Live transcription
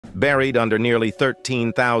Buried under nearly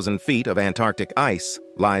 13,000 feet of Antarctic ice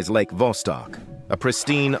lies Lake Vostok, a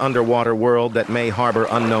pristine underwater world that may harbor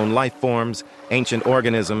unknown life forms, ancient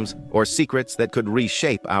organisms, or secrets that could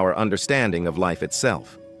reshape our understanding of life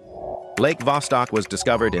itself. Lake Vostok was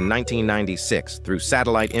discovered in 1996 through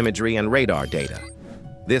satellite imagery and radar data.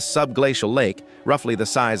 This subglacial lake, roughly the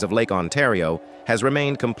size of Lake Ontario, has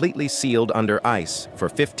remained completely sealed under ice for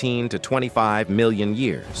 15 to 25 million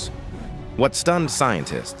years. What stunned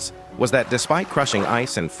scientists was that despite crushing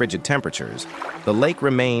ice and frigid temperatures, the lake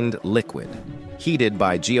remained liquid, heated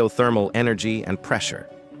by geothermal energy and pressure.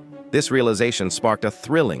 This realization sparked a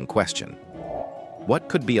thrilling question. What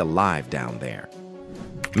could be alive down there?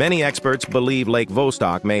 Many experts believe Lake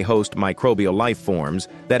Vostok may host microbial life forms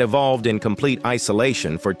that evolved in complete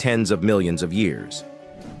isolation for tens of millions of years.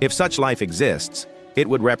 If such life exists, it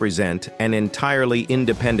would represent an entirely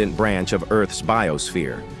independent branch of Earth's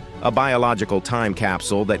biosphere, a biological time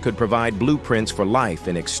capsule that could provide blueprints for life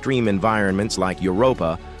in extreme environments like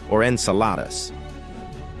Europa or Enceladus.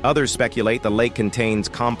 Others speculate the lake contains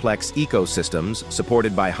complex ecosystems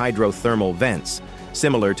supported by hydrothermal vents,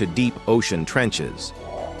 similar to deep ocean trenches.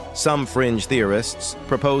 Some fringe theorists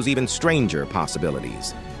propose even stranger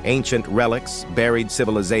possibilities: ancient relics, buried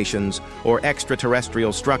civilizations, or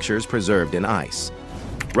extraterrestrial structures preserved in ice.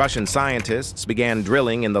 Russian scientists began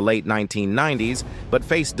drilling in the late 1990s, but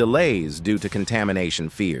faced delays due to contamination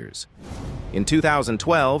fears. In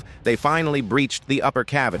 2012, they finally breached the upper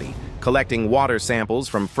cavity, collecting water samples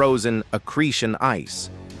from frozen accretion ice.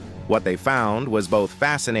 What they found was both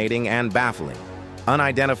fascinating and baffling.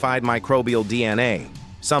 Unidentified microbial DNA,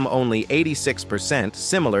 some only 86%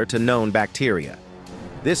 similar to known bacteria.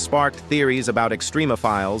 This sparked theories about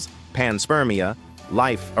extremophiles, panspermia,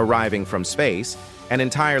 life arriving from space, and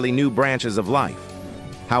entirely new branches of life.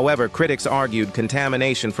 However, critics argued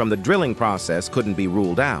contamination from the drilling process couldn't be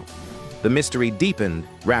ruled out. The mystery deepened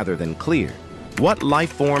rather than cleared. What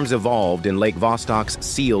life forms evolved in Lake Vostok's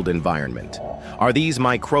sealed environment? Are these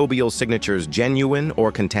microbial signatures genuine or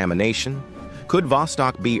contamination? Could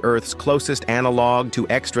Vostok be Earth's closest analog to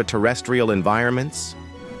extraterrestrial environments?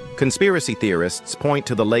 Conspiracy theorists point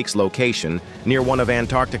to the lake's location near one of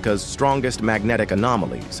Antarctica's strongest magnetic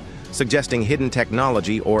anomalies, suggesting hidden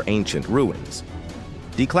technology or ancient ruins.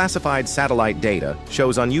 Declassified satellite data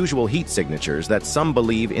shows unusual heat signatures that some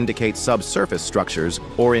believe indicate subsurface structures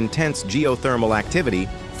or intense geothermal activity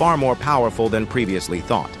far more powerful than previously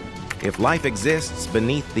thought. If life exists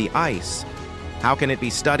beneath the ice, how can it be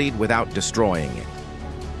studied without destroying it?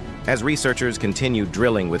 As researchers continue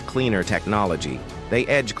drilling with cleaner technology, they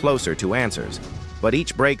edge closer to answers, but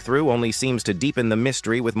each breakthrough only seems to deepen the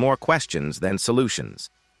mystery with more questions than solutions.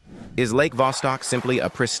 Is Lake Vostok simply a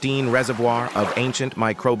pristine reservoir of ancient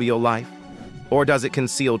microbial life? Or does it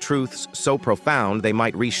conceal truths so profound they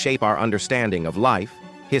might reshape our understanding of life,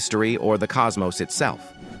 history, or the cosmos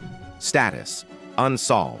itself? Status: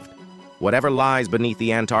 unsolved. Whatever lies beneath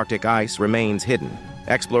the Antarctic ice remains hidden.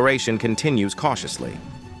 Exploration continues cautiously.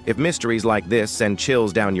 If mysteries like this send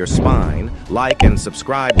chills down your spine, like and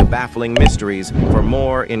subscribe to Baffling Mysteries for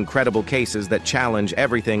more incredible cases that challenge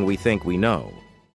everything we think we know.